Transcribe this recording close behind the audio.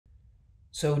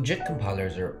So JIT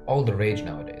compilers are all the rage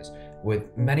nowadays,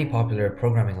 with many popular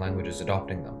programming languages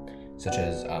adopting them, such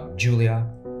as Julia,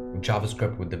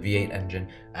 JavaScript with the V8 engine,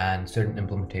 and certain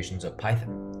implementations of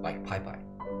Python, like PyPy.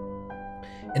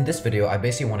 In this video, I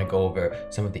basically want to go over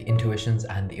some of the intuitions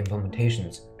and the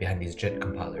implementations behind these JIT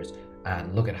compilers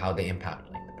and look at how they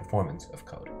impact the performance of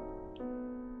code.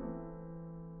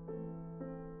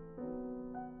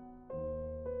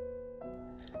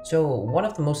 So one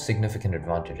of the most significant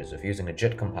advantages of using a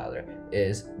JIT compiler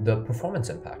is the performance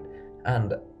impact.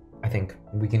 And I think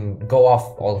we can go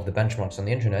off all of the benchmarks on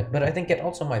the internet, but I think it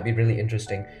also might be really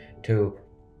interesting to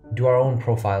do our own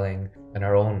profiling and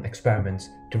our own experiments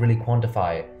to really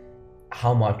quantify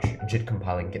how much JIT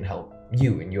compiling can help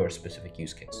you in your specific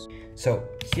use case. So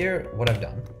here, what I've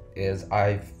done is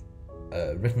I've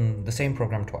written the same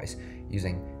program twice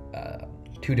using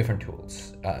two different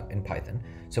tools in Python.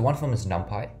 So one of them is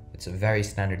NumPy. It's a very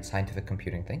standard scientific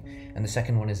computing thing. And the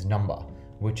second one is Numba,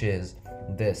 which is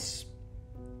this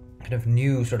kind of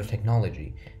new sort of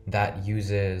technology that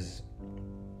uses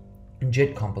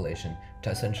JIT compilation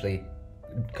to essentially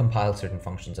compile certain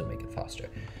functions and make it faster.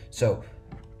 So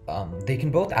they can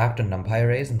both act on NumPy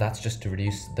arrays, and that's just to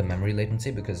reduce the memory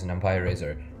latency, because NumPy arrays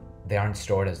aren't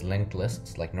stored as linked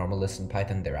lists like normal lists in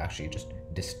Python. They're actually just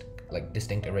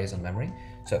distinct arrays on memory.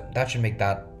 So that should make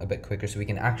that a bit quicker, so we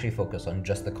can actually focus on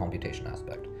just the computation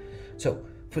aspect. So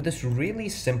for this really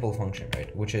simple function,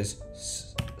 right, which is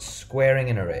squaring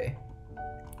an array,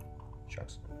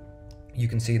 shucks, you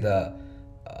can see the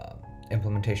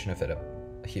implementation of it up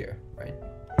here, right?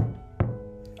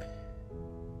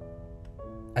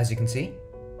 As you can see,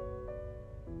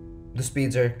 the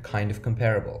speeds are kind of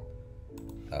comparable.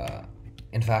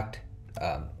 In fact,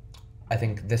 I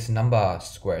think this Numba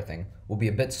square thing will be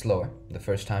a bit slower the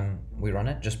first time we run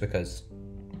it, just because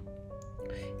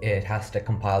it has to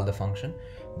compile the function.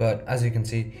 But as you can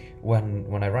see,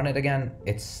 when I run it again,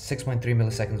 it's 6.3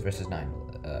 milliseconds versus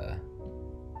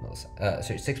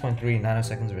 6.3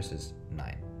 nanoseconds versus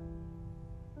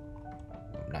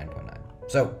 9.9.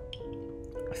 So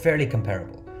fairly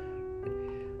comparable.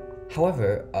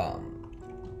 However,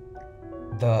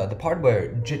 the part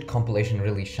where JIT compilation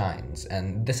really shines,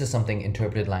 and this is something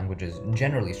interpreted languages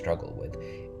generally struggle with,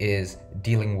 is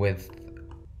dealing with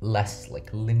less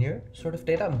linear sort of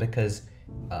data, because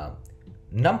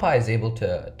NumPy is able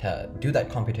to do that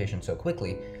computation so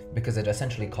quickly because it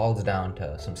essentially calls down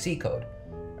to some C code,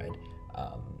 right?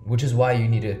 Which is why you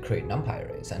need to create NumPy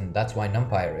arrays, and that's why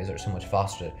NumPy arrays are so much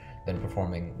faster than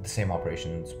performing the same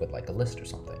operations with a list or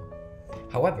something.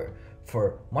 However,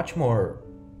 for much more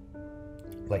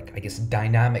I guess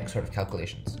dynamic sort of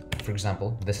calculations, for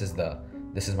example, this is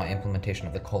my implementation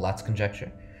of the Collatz conjecture.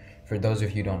 For those of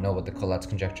you who don't know what the Collatz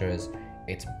conjecture is,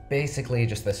 it's basically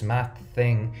just this math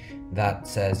thing that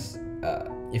says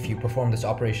if you perform this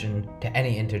operation to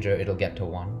any integer, it'll get to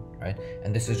 1, right?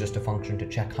 And this is just a function to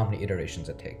check how many iterations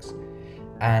it takes.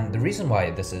 And the reason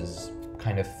why this is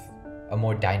kind of a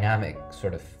more dynamic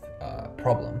sort of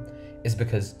problem is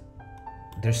because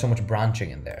there's so much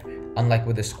branching in there. Unlike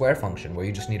with the square function, where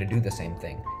you just need to do the same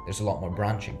thing, there's a lot more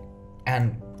branching.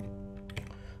 And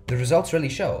the results really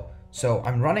show. So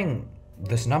I'm running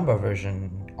this Numba version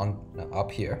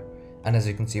up here, and as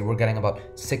you can see, we're getting about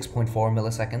 6.4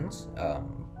 milliseconds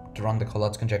to run the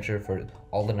Collatz conjecture for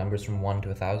all the numbers from 1 to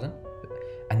 1,000.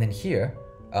 And then here,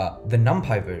 the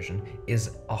NumPy version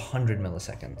is 100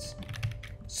 milliseconds.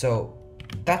 So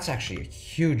that's actually a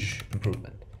huge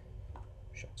improvement.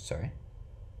 Sorry.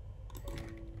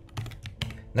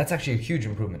 That's actually a huge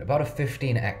improvement, about a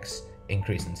 15x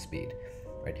increase in speed,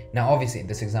 right? Now, obviously,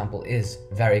 this example is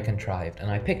very contrived,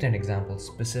 and I picked an example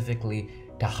specifically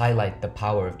to highlight the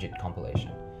power of JIT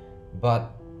compilation.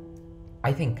 But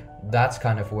I think that's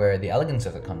kind of where the elegance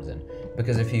of it comes in,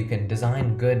 because if you can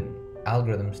design good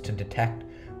algorithms to detect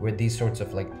where these sorts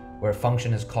of where a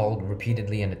function is called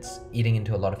repeatedly and it's eating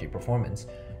into a lot of your performance,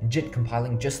 JIT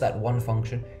compiling just that one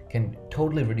function can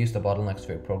totally reduce the bottlenecks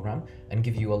for your program and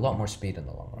give you a lot more speed in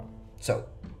the long run. So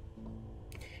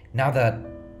now that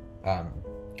kind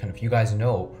of you guys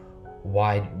know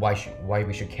why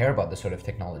we should care about this sort of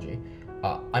technology,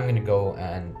 I'm going to go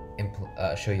and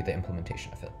show you the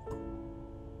implementation of it.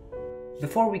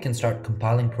 Before we can start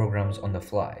compiling programs on the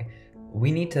fly,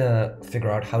 we need to figure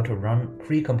out how to run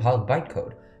pre-compiled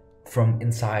bytecode from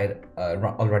inside an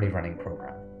already running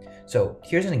program. So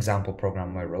here's an example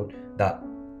program I wrote that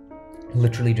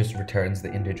literally just returns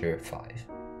the integer 5.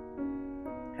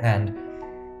 And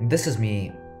this is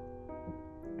me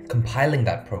compiling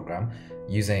that program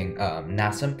using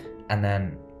NASM and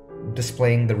then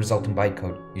displaying the resultant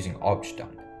bytecode using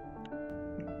objdump.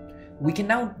 we can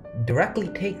now directly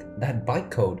take that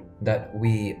bytecode that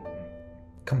we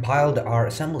compiled our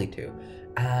assembly to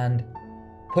and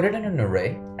put it in an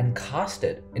array and cast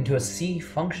it into a C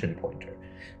function pointer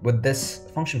with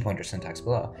this function pointer syntax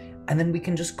below. And then we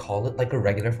can just call it like a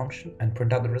regular function and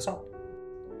print out the result.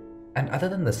 And other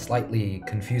than the slightly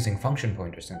confusing function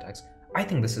pointer syntax, I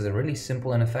think this is a really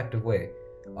simple and effective way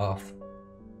of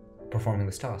performing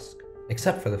this task,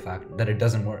 except for the fact that it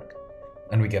doesn't work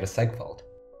and we get a seg fault.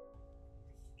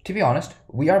 To be honest,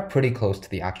 we are pretty close to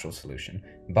the actual solution,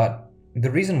 but the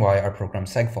reason why our program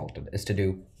seg faulted is to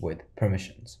do with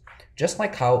permissions. Just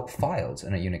like how files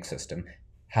in a Unix system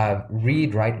have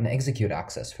read, write, and execute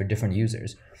access for different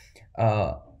users,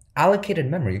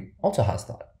 allocated memory also has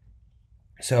that.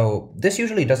 So this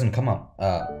usually doesn't come up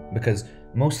because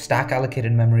most stack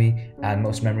allocated memory and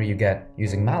most memory you get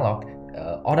using malloc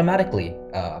automatically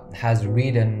has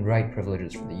read and write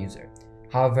privileges for the user.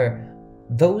 However,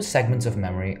 those segments of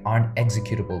memory aren't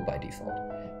executable by default.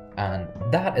 And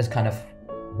that is kind of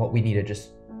what we need to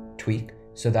just tweak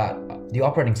so that the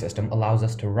operating system allows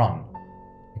us to run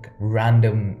like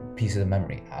random pieces of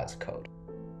memory as code.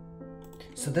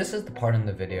 So this is the part in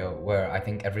the video where I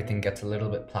think everything gets a little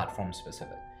bit platform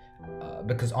specific.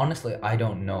 Because honestly, I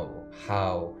don't know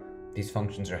how these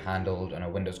functions are handled on a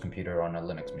Windows computer or on a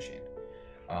Linux machine.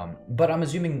 But I'm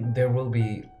assuming there will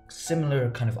be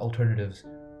similar kind of alternatives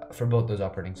for both those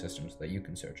operating systems that you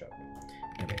can search up.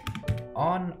 Anyway,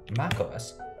 on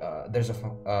macOS, there's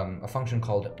a function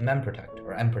called memprotect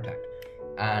or mprotect,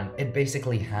 and it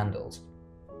basically handles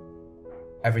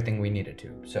everything we need it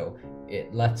to. So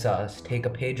it lets us take a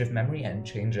page of memory and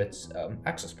change its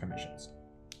access permissions.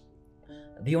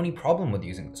 The only problem with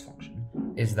using this function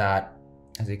is that,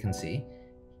 as you can see,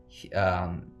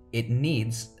 it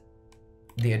needs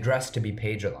the address to be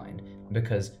page aligned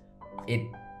because it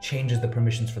changes the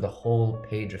permissions for the whole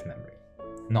page of memory,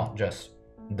 not just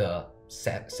the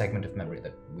segment of memory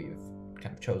that we've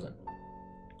kind of chosen.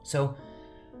 So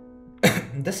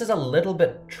this is a little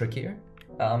bit trickier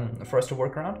for us to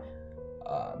work around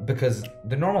because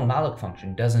the normal malloc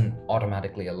function doesn't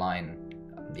automatically align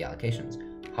the allocations.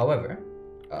 However,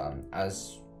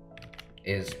 as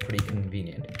is pretty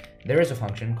convenient, there is a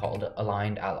function called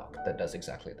aligned alloc that does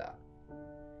exactly that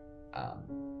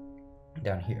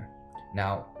down here.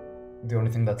 Now, the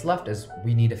only thing that's left is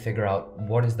we need to figure out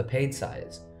what is the page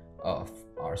size of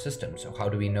our system. So how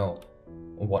do we know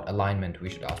what alignment we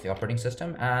should ask the operating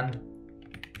system? And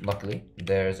luckily,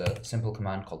 there's a simple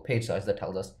command called page size that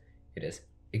tells us it is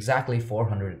exactly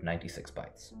 496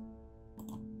 bytes.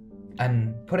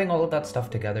 And putting all of that stuff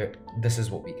together, this is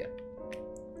what we get.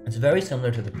 It's very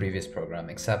similar to the previous program,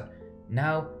 except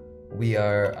now we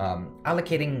are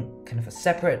allocating kind of a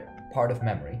separate part of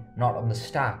memory, not on the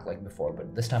stack like before,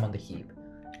 but this time on the heap.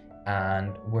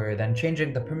 And we're then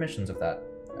changing the permissions of that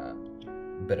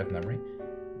bit of memory.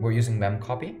 We're using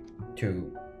memcopy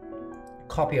to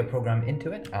copy a program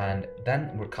into it, and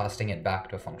then we're casting it back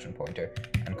to a function pointer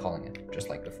and calling it just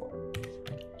like before.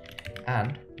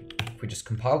 And if we just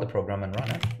compile the program and run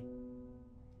it.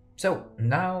 So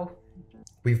now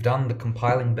we've done the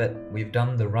compiling bit, we've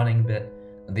done the running bit.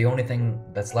 The only thing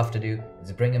that's left to do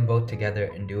is bring them both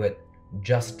together and do it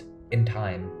just in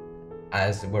time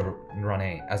as we're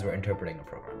interpreting a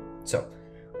program. So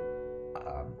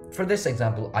for this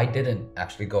example, I didn't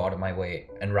actually go out of my way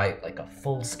and write like a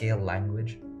full-scale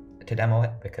language to demo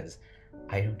it because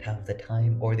I don't have the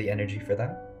time or the energy for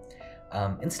that.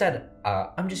 Instead,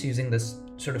 I'm just using this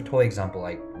sort of toy example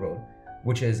I wrote,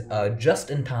 which is a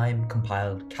just-in-time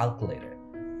compiled calculator.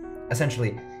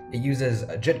 Essentially, it uses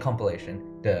a JIT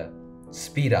compilation to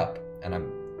speed up, and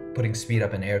I'm putting speed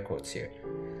up in air quotes here,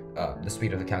 the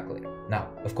speed of the calculator. Now,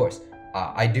 of course,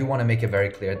 I do want to make it very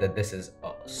clear that this is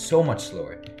so much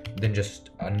slower than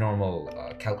just a normal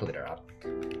calculator app.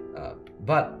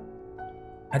 But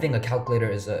I think a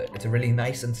calculator is it's a really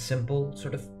nice and simple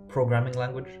sort of programming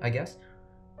language, I guess.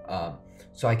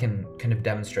 So I can kind of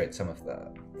demonstrate some of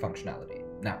the functionality.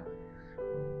 Now,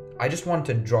 I just want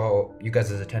to draw you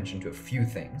guys' attention to a few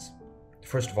things.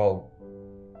 First of all,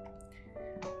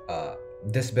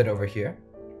 this bit over here,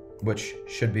 which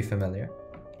should be familiar.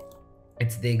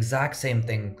 It's the exact same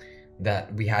thing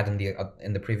that we had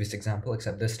in the previous example,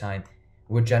 except this time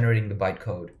we're generating the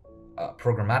bytecode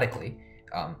programmatically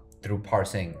through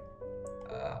parsing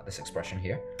this expression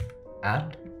here.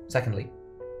 And secondly,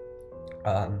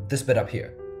 this bit up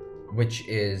here, which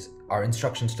is our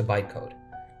instructions to bytecode.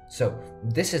 So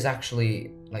this is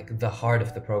actually like the heart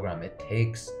of the program. It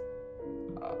takes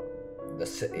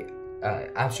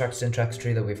the abstract syntax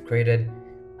tree that we've created,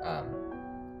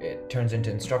 it turns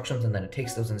into instructions, and then it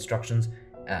takes those instructions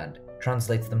and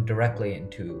translates them directly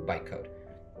into bytecode.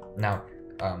 Now,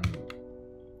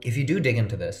 if you do dig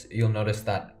into this, you'll notice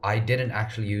that I didn't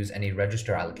actually use any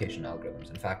register allocation algorithms.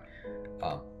 In fact,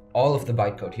 all of the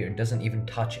bytecode here doesn't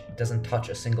touch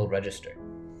a single register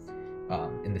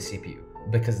in the CPU,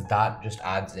 because that just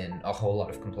adds in a whole lot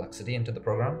of complexity into the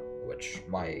program, which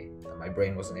my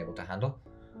brain wasn't able to handle.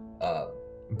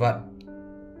 But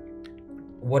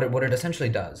what it essentially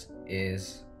does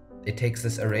is it takes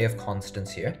this array of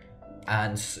constants here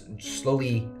and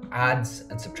slowly adds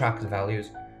and subtracts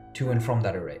values to and from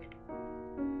that array.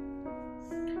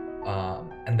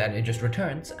 And then it just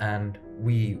returns, and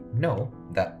we know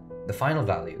that the final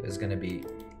value is going to be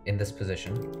in this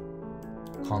position,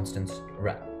 constants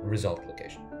result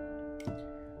location.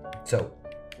 So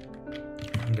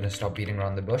I'm going to stop beating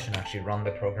around the bush and actually run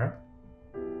the program.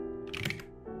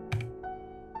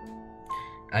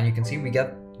 And you can see we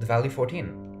get the value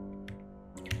 14,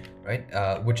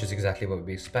 right? Which is exactly what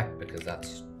we expect, because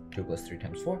that's 2 plus 3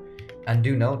 times 4. And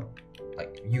do note,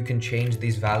 like, you can change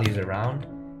these values around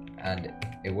and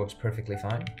it works perfectly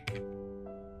fine.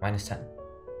 Minus 10.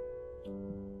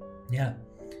 Yeah.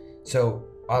 So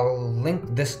I'll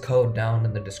link this code down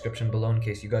in the description below in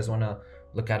case you guys want to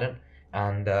look at it.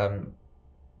 And I'll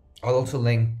also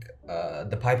link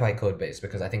the PyPy code base,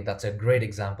 because I think that's a great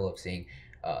example of seeing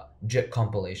JIT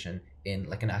compilation in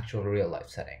like an actual real life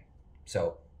setting.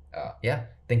 So yeah,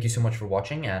 thank you so much for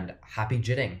watching, and happy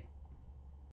JITting.